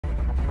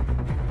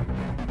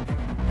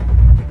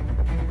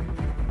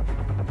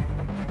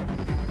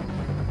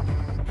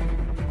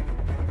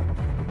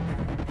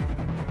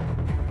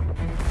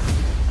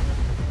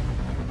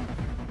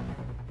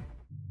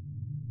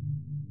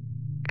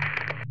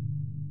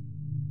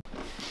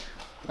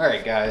All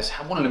right, guys,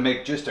 I wanted to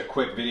make just a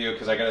quick video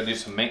because I got to do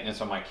some maintenance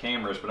on my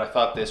cameras, but I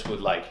thought this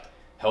would like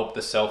help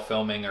the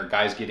self-filming or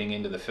guys getting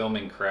into the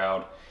filming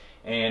crowd.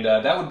 And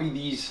that would be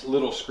these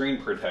little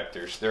screen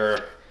protectors.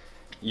 They're,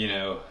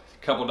 a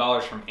couple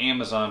dollars from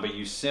Amazon, but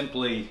you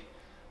simply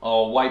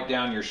wipe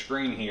down your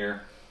screen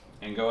here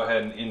and go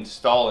ahead and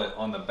install it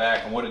on the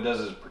back. And what it does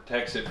is it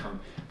protects it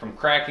from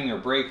cracking or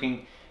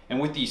breaking. And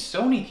with these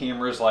Sony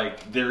cameras,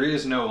 like there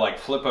is no like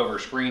flip over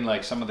screen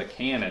like some of the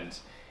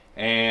Canons.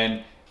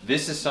 And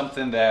this is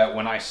something that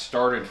when I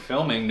started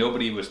filming,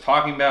 nobody was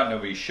talking about,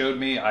 nobody showed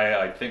me.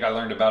 I think I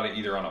learned about it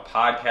either on a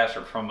podcast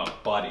or from a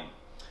buddy.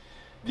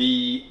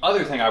 The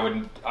other thing I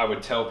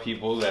would tell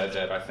people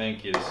that I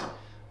think is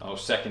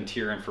second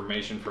tier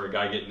information for a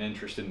guy getting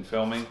interested in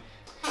filming.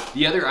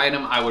 The other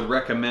item I would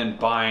recommend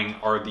buying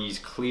are these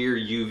clear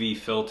UV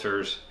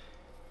filters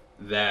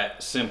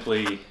that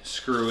simply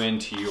screw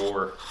into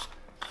your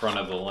front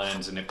of the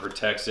lens, and it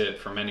protects it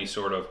from any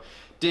sort of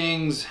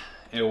dings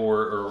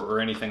or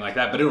anything like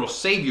that. But it'll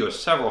save you a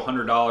several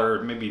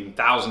 $100, maybe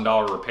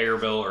 $1,000 repair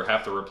bill, or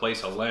have to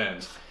replace a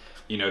lens.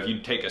 If you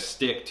take a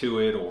stick to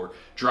it or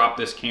drop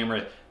this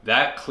camera,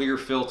 that clear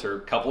filter,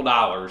 couple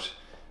dollars,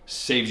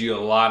 saves you a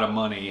lot of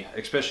money,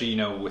 especially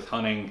with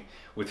hunting,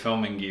 with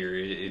filming gear.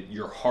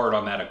 You're hard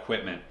on that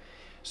equipment.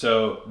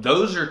 So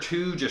those are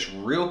two just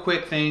real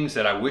quick things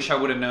that I wish I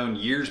would have known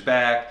years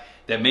back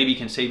that maybe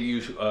can save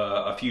you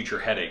a future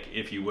headache,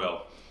 if you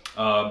will.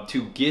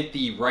 To get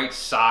the right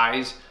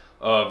size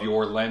of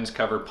your lens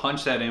cover,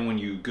 punch that in when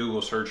you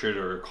Google search it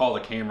or call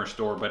the camera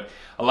store. But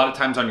a lot of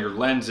times on your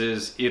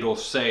lenses, it'll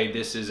say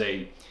this is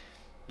a,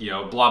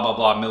 blah, blah,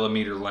 blah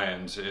millimeter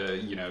lens,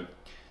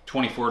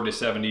 24 to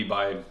 70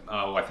 by,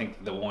 I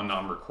think the one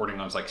I'm recording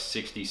on is like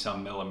 60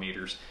 some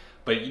millimeters.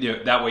 But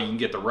that way you can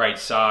get the right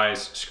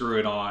size, screw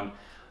it on,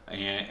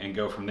 and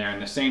go from there.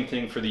 And the same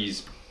thing for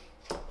these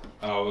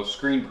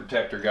screen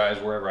protector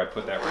guys, wherever I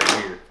put that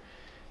right here,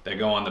 that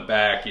go on the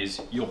back,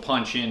 is you'll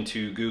punch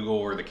into Google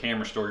or the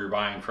camera store you're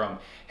buying from,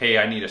 hey,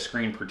 I need a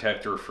screen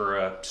protector for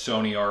a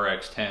Sony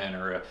RX10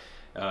 or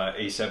a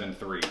A7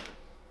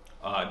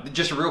 III.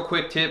 Just a real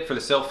quick tip for the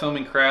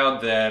self-filming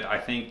crowd that I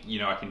think,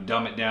 I can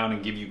dumb it down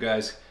and give you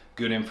guys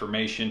good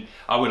information.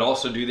 I would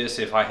also do this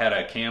if I had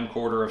a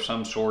camcorder of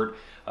some sort,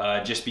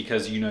 just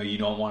because you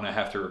don't want to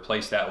have to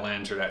replace that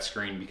lens or that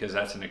screen, because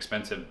that's an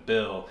expensive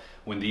bill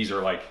when these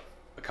are like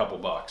a couple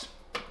bucks.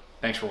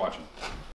 Thanks for watching.